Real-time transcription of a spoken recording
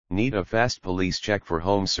Need a fast police check for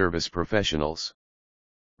home service professionals.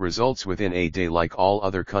 Results within a day. Like all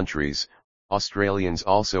other countries, Australians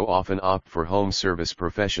also often opt for home service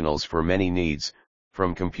professionals for many needs,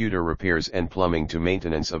 from computer repairs and plumbing to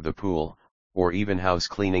maintenance of the pool, or even house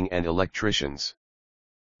cleaning and electricians.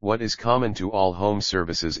 What is common to all home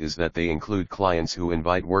services is that they include clients who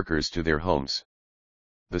invite workers to their homes.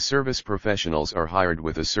 The service professionals are hired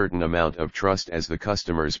with a certain amount of trust as the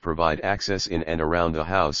customers provide access in and around the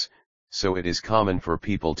house, so it is common for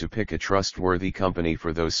people to pick a trustworthy company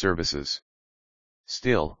for those services.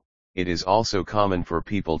 Still, it is also common for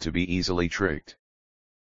people to be easily tricked.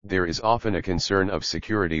 There is often a concern of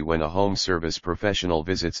security when a home service professional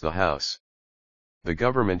visits the house. The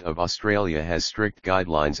Government of Australia has strict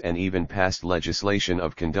guidelines and even passed legislation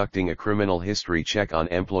of conducting a criminal history check on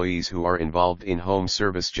employees who are involved in home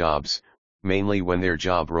service jobs, mainly when their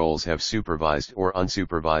job roles have supervised or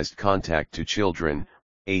unsupervised contact to children,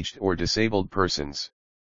 aged or disabled persons.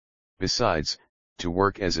 Besides, to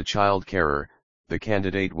work as a child carer, the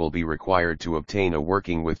candidate will be required to obtain a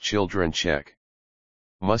Working with Children check.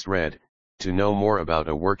 Must read, to know more about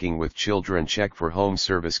a Working with Children check for home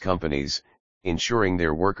service companies. Ensuring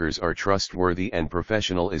their workers are trustworthy and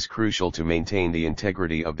professional is crucial to maintain the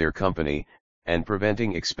integrity of their company, and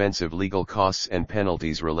preventing expensive legal costs and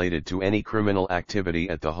penalties related to any criminal activity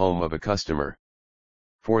at the home of a customer.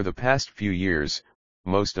 For the past few years,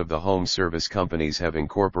 most of the home service companies have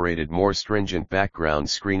incorporated more stringent background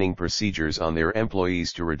screening procedures on their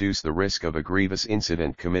employees to reduce the risk of a grievous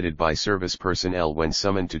incident committed by service personnel when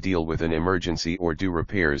summoned to deal with an emergency or do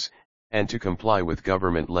repairs, and to comply with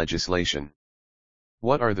government legislation.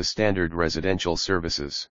 What are the standard residential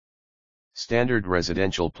services? Standard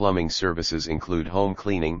residential plumbing services include home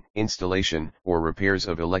cleaning, installation or repairs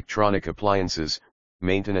of electronic appliances,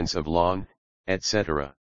 maintenance of lawn,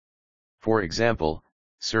 etc. For example,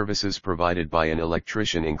 services provided by an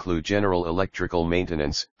electrician include general electrical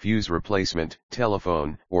maintenance, fuse replacement,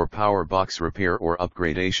 telephone or power box repair or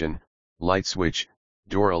upgradation, light switch,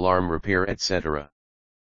 door alarm repair, etc.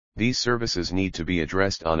 These services need to be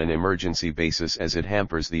addressed on an emergency basis as it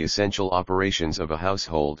hampers the essential operations of a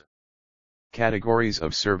household. Categories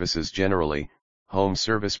of services: generally, home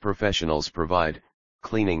service professionals provide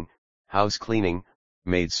cleaning, house cleaning,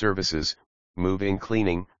 maid services, move-in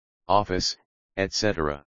cleaning, office,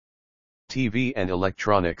 etc. TV and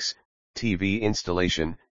electronics, TV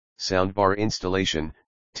installation, soundbar installation,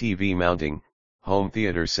 TV mounting, home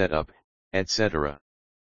theater setup, etc.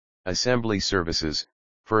 Assembly services,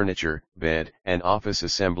 furniture, bed and office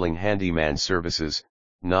assembling, handyman services,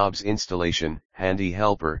 knobs installation, handy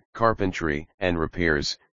helper, carpentry and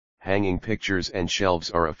repairs, hanging pictures and shelves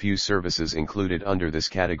are a few services included under this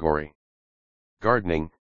category. Gardening,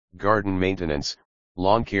 garden maintenance,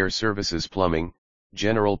 lawn care services, plumbing,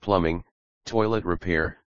 general plumbing, toilet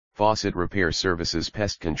repair, faucet repair services,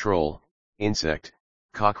 pest control, insect,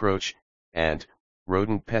 cockroach, and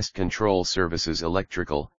rodent pest control services,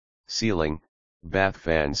 electrical, ceiling, bath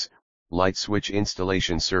fans, light switch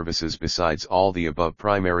installation services. Besides all the above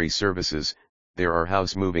primary services, there are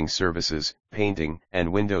house moving services, painting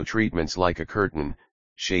and window treatments like a curtain,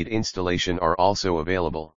 shade installation are also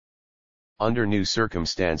available. Under new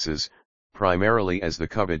circumstances, primarily as the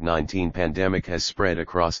COVID-19 pandemic has spread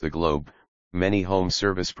across the globe, many home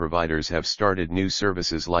service providers have started new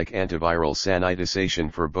services like antiviral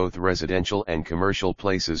sanitization for both residential and commercial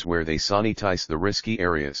places where they sanitize the risky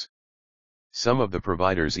areas. Some of the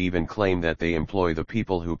providers even claim that they employ the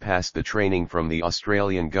people who passed the training from the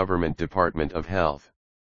Australian Government Department of Health.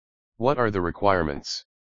 What are the requirements?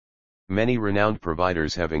 Many renowned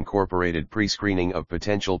providers have incorporated pre-screening of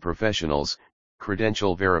potential professionals,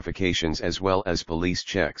 credential verifications as well as police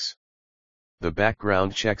checks. The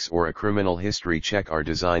background checks or a criminal history check are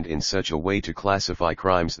designed in such a way to classify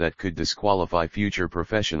crimes that could disqualify future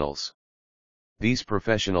professionals. These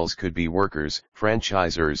professionals could be workers,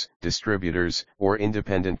 franchisors, distributors, or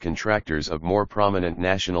independent contractors of more prominent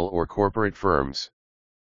national or corporate firms.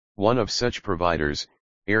 One of such providers,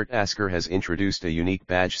 Airtasker, has introduced a unique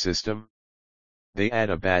badge system. They add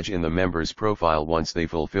a badge in the member's profile once they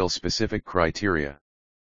fulfill specific criteria.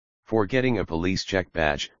 For getting a police check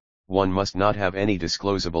badge, one must not have any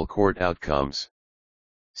disclosable court outcomes.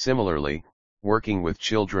 Similarly, Working with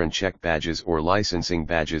Children check badges or licensing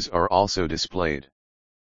badges are also displayed.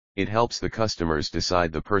 It helps the customers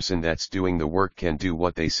decide the person that's doing the work can do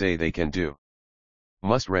what they say they can do.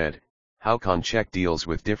 Must read, how Con Check deals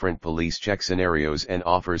with different police check scenarios and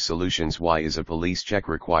offers solutions. Why is a police check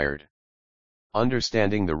required?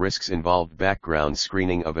 Understanding the risks involved. Background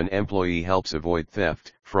screening of an employee helps avoid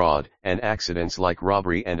theft, fraud, and accidents like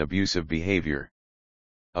robbery and abusive behavior.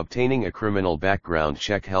 Obtaining a criminal background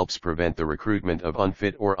check helps prevent the recruitment of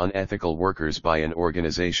unfit or unethical workers by an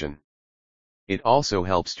organization. It also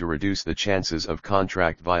helps to reduce the chances of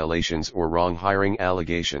contract violations or wrong hiring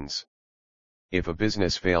allegations. If a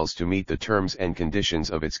business fails to meet the terms and conditions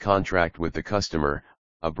of its contract with the customer,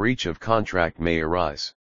 a breach of contract may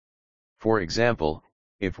arise. For example,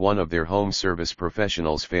 if one of their home service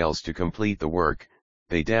professionals fails to complete the work,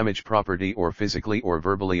 they damage property or physically or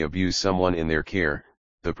verbally abuse someone in their care,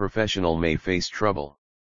 the professional may face trouble.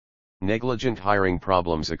 Negligent hiring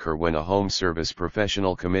problems occur when a home service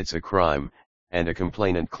professional commits a crime, and a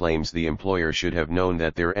complainant claims the employer should have known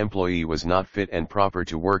that their employee was not fit and proper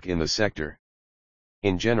to work in the sector.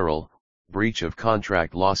 In general, breach of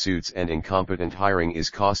contract lawsuits and incompetent hiring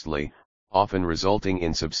is costly, often resulting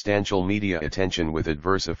in substantial media attention with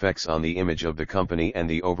adverse effects on the image of the company and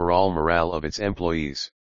the overall morale of its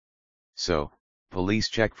employees. So, police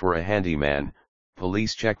check for a handyman,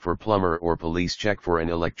 police check for plumber or police check for an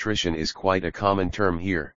electrician is quite a common term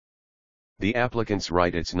here. The applicants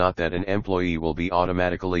write it's not that an employee will be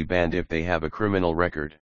automatically banned if they have a criminal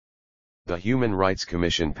record. The Human Rights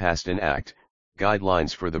Commission passed an act,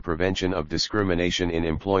 Guidelines for the Prevention of Discrimination in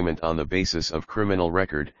Employment on the Basis of Criminal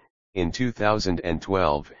Record, in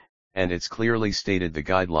 2012, and it's clearly stated the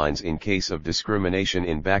guidelines in case of discrimination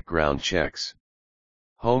in background checks.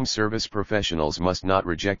 Home service professionals must not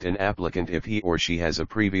reject an applicant if he or she has a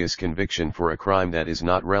previous conviction for a crime that is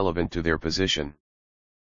not relevant to their position.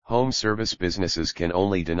 Home service businesses can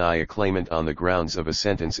only deny a claimant on the grounds of a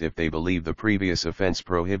sentence if they believe the previous offense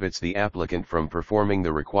prohibits the applicant from performing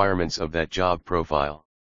the requirements of that job profile.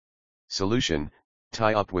 Solution: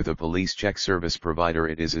 tie up with a police check service provider.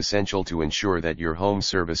 It is essential to ensure that your home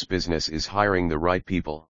service business is hiring the right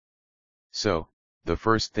people. So, the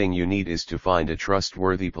first thing you need is to find a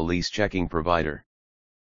trustworthy police checking provider.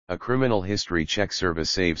 A criminal history check service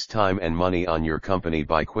saves time and money on your company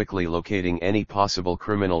by quickly locating any possible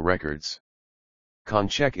criminal records.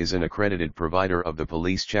 ConCheck is an accredited provider of the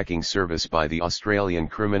police checking service by the Australian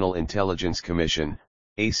Criminal Intelligence Commission,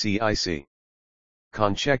 ACIC.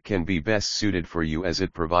 ConCheck can be best suited for you as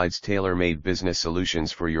it provides tailor-made business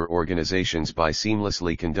solutions for your organizations by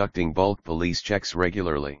seamlessly conducting bulk police checks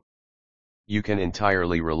regularly. You can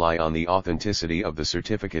entirely rely on the authenticity of the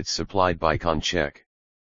certificates supplied by ConCheck.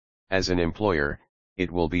 As an employer, it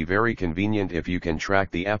will be very convenient if you can track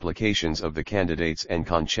the applications of the candidates, and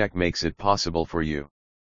ConCheck makes it possible for you.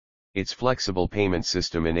 Its flexible payment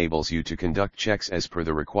system enables you to conduct checks as per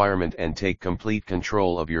the requirement and take complete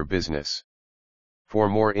control of your business. For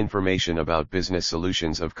more information about business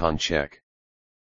solutions of ConCheck,